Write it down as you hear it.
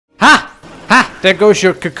There goes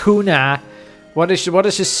your Kakuna. What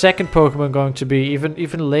is his second Pokemon going to be?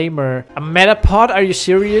 Even lamer. A Metapod? Are you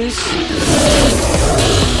serious?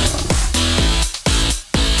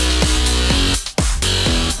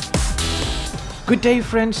 Good day,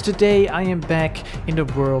 friends. Today I am back in the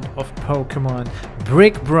world of Pokemon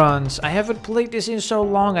Brick Bronze. I haven't played this in so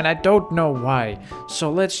long and I don't know why.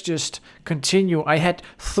 So let's just continue. I had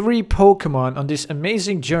 3 Pokemon on this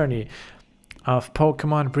amazing journey of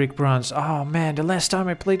Pokemon Brick Bronze. Oh man, the last time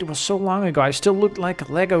I played it was so long ago. I still looked like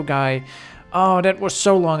a Lego guy. Oh, that was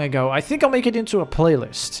so long ago. I think I'll make it into a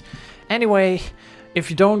playlist. Anyway,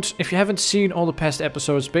 if you haven't seen all the past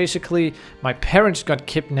episodes, basically my parents got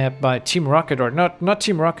kidnapped by Team Rocket, or not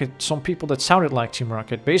Team Rocket, some people that sounded like Team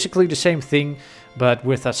Rocket. Basically the same thing, but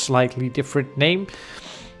with a slightly different name.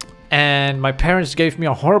 And my parents gave me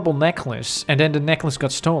a horrible necklace, and then the necklace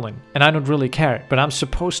got stolen. And I don't really care, but I'm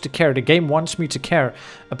supposed to care. The game wants me to care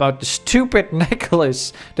about the stupid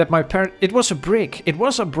necklace that my parents... It was a brick. It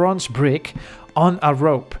was a bronze brick on a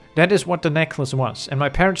rope. That is what the necklace was. And my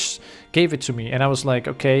parents gave it to me, and I was like,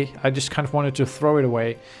 okay, I just kind of wanted to throw it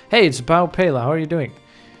away. Hey, it's Bao Pela. How are you doing?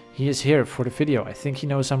 He is here for the video. I think he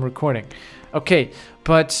knows I'm recording. Okay,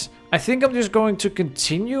 but I think I'm just going to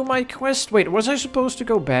continue my quest. Wait, was I supposed to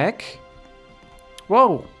go back?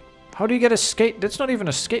 Whoa. How do you get a skate? That's not even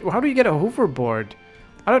a skate. How do you get a hoverboard?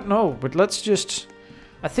 I don't know, but let's just...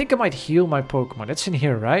 I think I might heal my Pokemon. That's in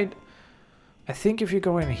here, right? I think if you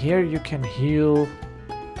go in here, you can heal...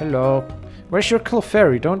 Hello. Where's your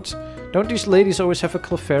Clefairy? Don't these ladies always have a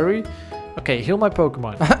Clefairy? Okay, heal my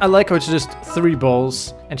Pokemon. I like how it's just 3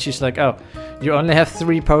 balls. And she's like, oh, you only have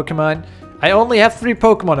 3 Pokemon? I only have 3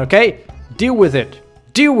 Pokemon, okay? Deal with it.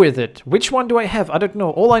 Deal with it. Which one do I have? I don't know.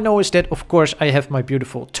 All I know is that, of course, I have my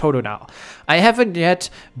beautiful Totodile. I haven't yet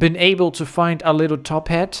been able to find a little top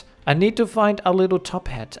hat. I need to find a little top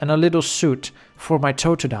hat and a little suit for my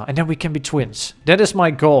Totodile, and then we can be twins. That is my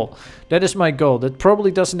goal. That is my goal. That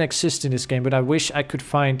probably doesn't exist in this game, but I wish I could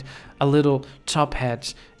find a little top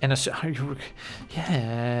hat and a suit.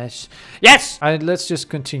 Yes. Yes! Let's just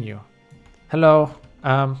continue. Hello.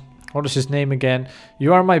 What is his name again?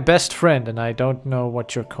 You are my best friend, and I don't know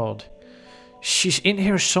what you're called. She's in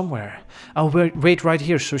here somewhere. I'll wait right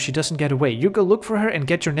here so she doesn't get away. You go look for her and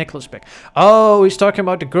get your necklace back. Oh, he's talking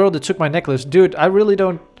about the girl that took my necklace. Dude, I really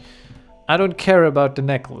don't... I don't care about the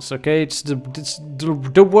necklace, okay? It's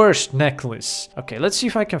the worst necklace. Okay, let's see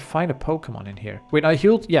if I can find a Pokemon in here. Wait, I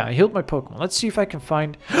healed... Yeah, I healed my Pokemon. Let's see if I can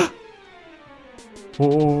find...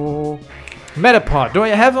 Oh... Metapod. Do I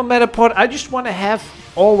have a Metapod? I just want to have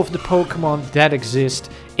all of the Pokemon that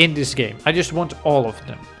exist in this game. I just want all of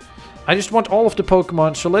them. I just want all of the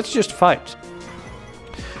Pokemon, so let's just fight.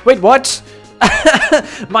 Wait, what?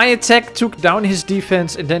 My attack took down his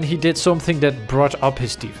defense, and then he did something that brought up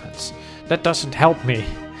his defense. That doesn't help me.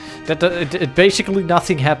 It basically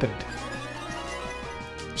nothing happened.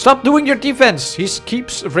 Stop doing your defense! He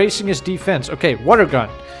keeps raising his defense. Okay, water gun.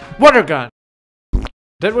 Water gun!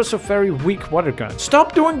 That was a very weak water gun.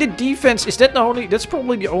 Stop doing the defense! Is that the only... That's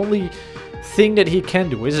probably the only thing that he can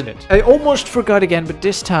do, isn't it? I almost forgot again, but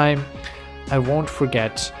this time I won't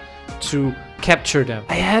forget to capture them.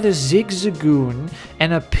 I had a Zigzagoon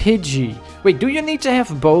and a Pidgey. Wait, do you need to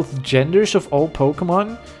have both genders of all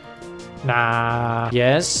Pokemon? Nah.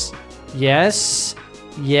 Yes. Yes.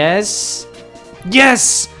 Yes.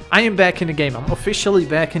 Yes! I am back in the game. I'm officially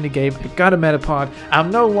back in the game. I got a Metapod.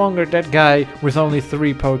 I'm no longer that guy with only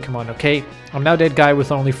 3 Pokemon, okay? I'm now that guy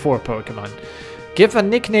with only 4 Pokemon. Give a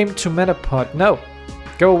nickname to Metapod. No.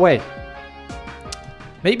 Go away.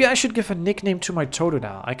 Maybe I should give a nickname to my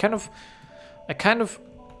Totodile. I kind of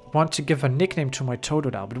want to give a nickname to my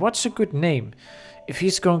Totodile. But what's a good name if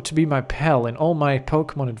he's going to be my pal in all my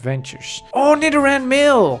Pokemon adventures? Oh, Nidoran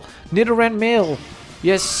Male! Nidoran Male.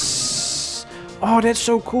 Yes. Oh, that's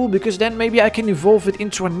so cool, because then maybe I can evolve it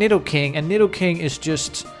into a Nidoking, and Nidoking is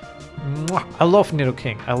just... Mwah. I love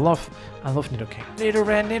Nidoking. I love Nidoking.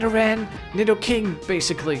 Nidoran, Nidoking,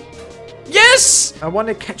 basically. Yes! I want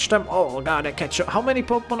to catch them all. Gotta catch them. How many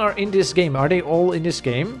Pokemon are in this game? Are they all in this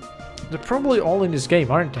game? They're probably all in this game,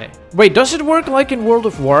 aren't they? Wait, does it work like in World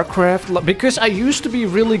of Warcraft? Because I used to be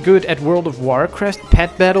really good at World of Warcraft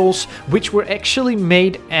pet battles, which were actually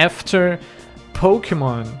made after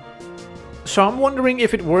Pokemon. So I'm wondering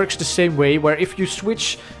if it works the same way, where if you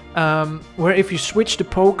switch the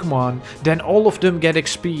Pokemon, then all of them get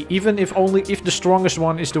XP, even if the strongest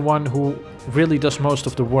one is the one who really does most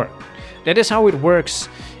of the work. That is how it works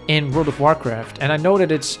in World of Warcraft, and I know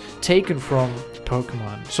that it's taken from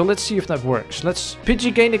Pokemon. So let's see if that works. Let's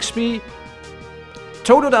Pidgey gain XP.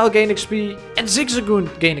 Totodile gain XP and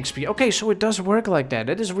Zigzagoon gain XP. Okay, so it does work like that.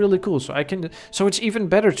 That is really cool. So so it's even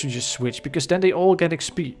better to just switch because then they all get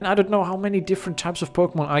XP. And I don't know how many different types of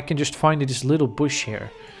Pokemon I can just find in this little bush here.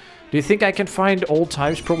 Do you think I can find all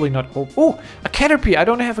types? Probably not all. Oh, a Caterpie. I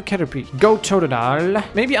don't have a Caterpie. Go, Totodile.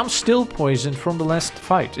 Maybe I'm still poisoned from the last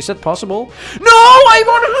fight. Is that possible? No, I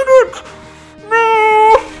 100!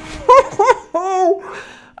 No!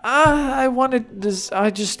 I wanted this. I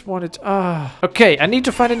just wanted... Okay, I need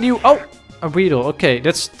to find a new... Oh, a Weedle. Okay,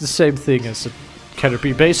 that's the same thing as a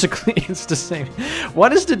Caterpie. Basically, it's the same.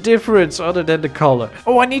 What is the difference other than the color?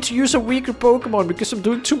 Oh, I need to use a weaker Pokemon because I'm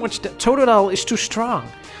doing too much... Totodile is too strong.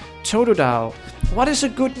 Totodile. What is a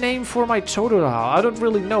good name for my Totodile? I don't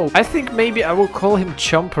really know. I think maybe I will call him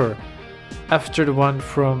Chomper after the one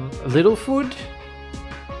from Littlefoot.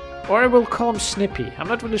 Or I will call him Snippy. I'm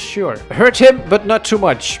not really sure. Hurt him, but not too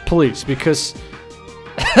much, please, because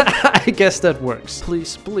I guess that works.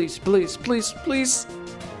 Please, please, please, please, please.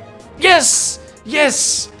 Yes!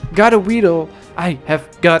 Yes! Got a Weedle. I have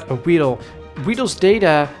got a Weedle. Weedle's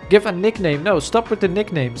data, give a nickname. No, stop with the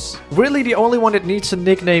nicknames. Really, the only one that needs a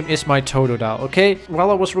nickname is my Totodile, okay?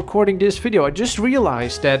 While I was recording this video, I just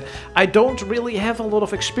realized that I don't really have a lot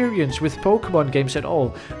of experience with Pokemon games at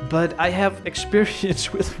all. But I have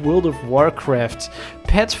experience with World of Warcraft,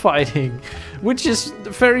 pet fighting, which is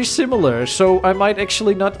very similar. So I might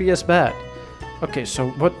actually not be as bad. Okay, so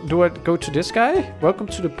what do I go to this guy? Welcome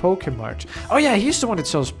to the Pokemart. Oh yeah, he's the one that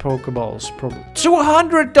sells Pokeballs, probably.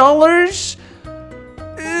 $200?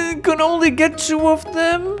 Can only get 2 of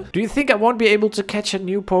them? Do you think I won't be able to catch a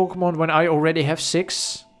new Pokemon when I already have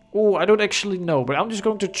 6? Oh, I don't actually know, but I'm just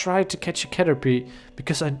going to try to catch a Caterpie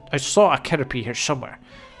because I saw a Caterpie here somewhere.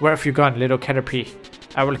 Where have you gone, little Caterpie?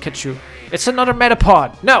 I will catch you. It's another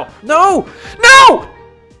Metapod. No! No! No!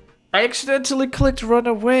 I accidentally clicked run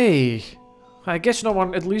away. I guess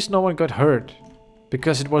at least no one got hurt.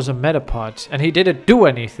 Because it was a Metapod and he didn't do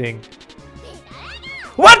anything.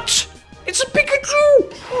 What? It's a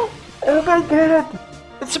Pikachu! Oh my god!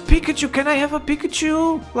 It's a Pikachu! Can I have a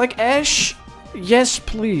Pikachu? Like Ash? Yes,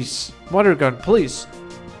 please. Water gun, please.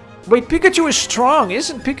 Wait, Pikachu is strong.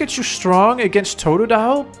 Isn't Pikachu strong against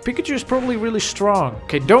Totodile? Pikachu is probably really strong.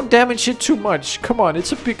 Okay, don't damage it too much. Come on,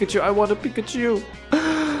 it's a Pikachu. I want a Pikachu.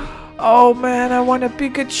 Oh man, I want a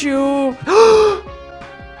Pikachu.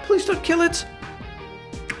 Please don't kill it.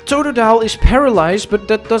 Totodile is paralyzed, but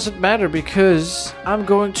that doesn't matter because I'm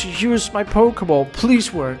going to use my Pokeball.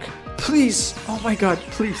 Please work. Please. Oh my god,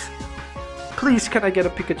 please. Please, can I get a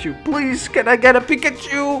Pikachu? Please, can I get a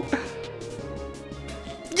Pikachu?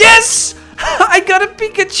 Yes! I got a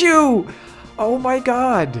Pikachu! Oh my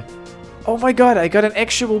god. Oh my god, I got an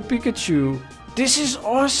actual Pikachu. This is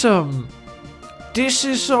awesome. This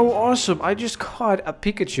is so awesome. I just caught a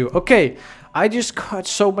Pikachu. Okay, I just caught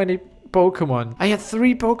so many Pokemon. I had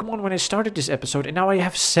 3 Pokemon when I started this episode and now I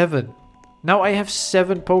have 7. Now I have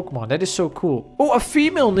 7 Pokemon. That is so cool. Oh, a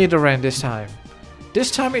female Nidoran this time.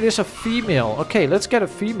 This time it is a female. Okay, let's get a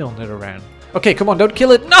female Nidoran. Okay, come on, don't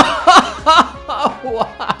kill it. No!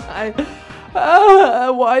 Why?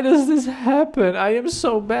 Why does this happen? I am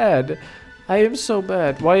so bad. I am so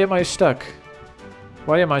bad. Why am I stuck?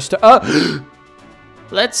 Why am I stuck?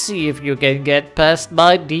 Let's see if you can get past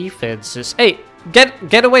my defenses. Hey,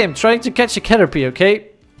 get away. I'm trying to catch a Caterpie, okay?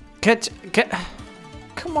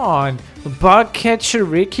 Come on. Bug catcher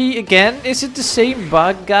Ricky again? Is it the same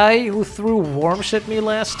bug guy who threw worms at me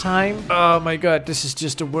last time? Oh my god, this is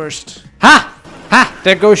just the worst. Ha! Ha!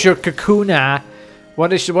 There goes your Kakuna.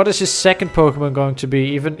 What is his second Pokemon going to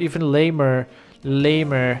be? Even lamer.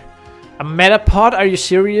 Lamer. A Metapod? Are you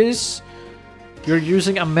serious? You're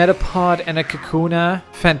using a Metapod and a Kakuna?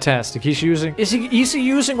 Fantastic. Is he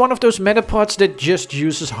using one of those Metapods that just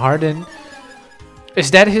uses Harden? Is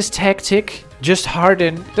that his tactic? Just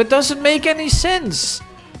Harden? That doesn't make any sense.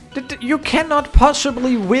 You cannot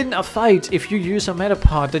possibly win a fight if you use a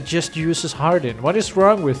Metapod that just uses Harden. What is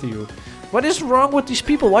wrong with you? What is wrong with these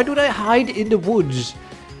people? Why do they hide in the woods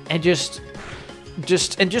and just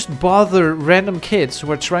bother random kids who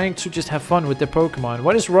are trying to just have fun with their Pokemon?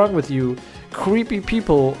 What is wrong with you? Creepy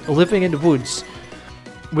people living in the woods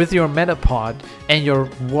with your Metapod and your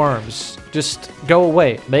worms. Just go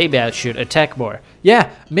away. Maybe I should attack more. Yeah,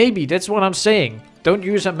 maybe. That's what I'm saying. Don't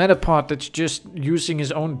use a Metapod that's just using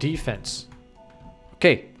his own defense.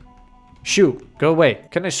 Okay. Shoo, go away.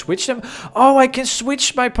 Can I switch them? Oh, I can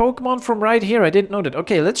switch my Pokemon from right here. I didn't know that.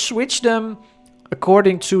 Okay, let's switch them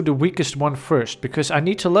according to the weakest one first, because I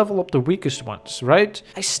need to level up the weakest ones, right?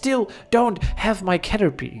 I still don't have my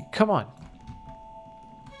Caterpie. Come on.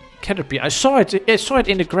 Caterpie. I saw it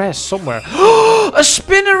in the grass somewhere. A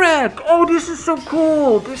Spinnerack! Oh, this is so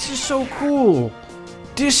cool. This is so cool.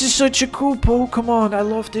 This is such a cool Pokemon. I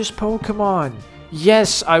love this Pokemon.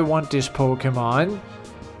 Yes, I want this Pokemon.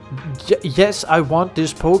 Yes, I want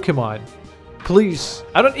this Pokemon. Please.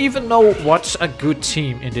 I don't even know what's a good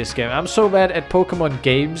team in this game. I'm so bad at Pokemon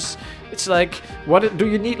games. It's like, what do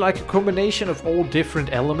you need, like a combination of all different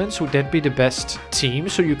elements? Would that be the best team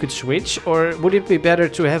so you could switch? Or would it be better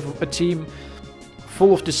to have a team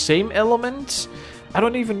full of the same elements? I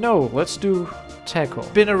don't even know. Let's do tackle.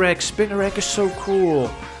 Spinnerack. Spinnerack is so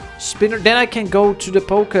cool. Then I can go to the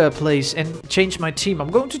Poke place and change my team.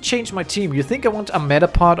 I'm going to change my team. You think I want a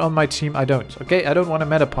Metapod on my team? I don't. Okay, I don't want a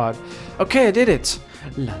Metapod. Okay, I did it.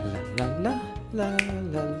 La la la la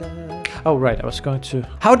la la. Oh right, I was going to...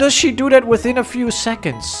 How does she do that within a few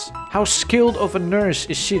seconds? How skilled of a nurse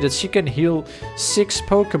is she that she can heal 6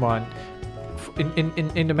 Pokemon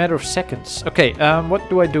in a matter of seconds? Okay, what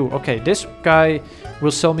do I do? Okay, this guy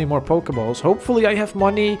will sell me more Pokeballs. Hopefully I have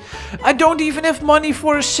money. I don't even have money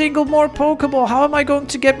for a single more Pokeball. How am I going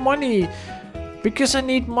to get money? Because I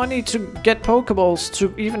need money to get Pokeballs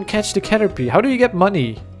to even catch the Caterpie. How do you get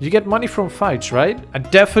money? You get money from fights, right? I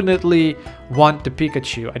definitely want the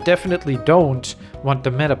Pikachu. I definitely don't want the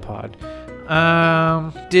Metapod.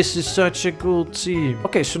 This is such a cool team.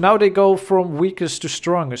 Okay, so now they go from weakest to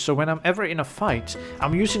strongest. So when I'm ever in a fight,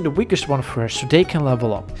 I'm using the weakest one first so they can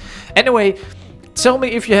level up. Anyway, tell me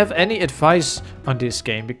if you have any advice on this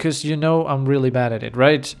game, because you know I'm really bad at it,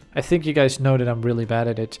 right? I think you guys know that I'm really bad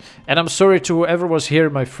at it. And I'm sorry to whoever was here,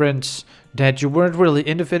 my friends, that you weren't really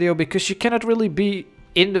in the video, because you cannot really be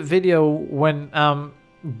in the video when I'm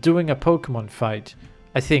doing a Pokemon fight,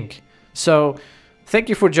 I think. So, thank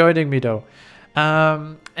you for joining me though.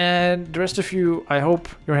 And the rest of you, I hope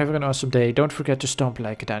you're having an awesome day. Don't forget to stomp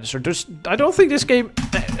like a dinosaur. I don't think this game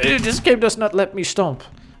does not let me stomp.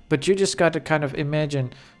 But you just got to kind of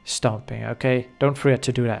imagine stomping, okay? Don't forget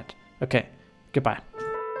to do that. Okay, goodbye.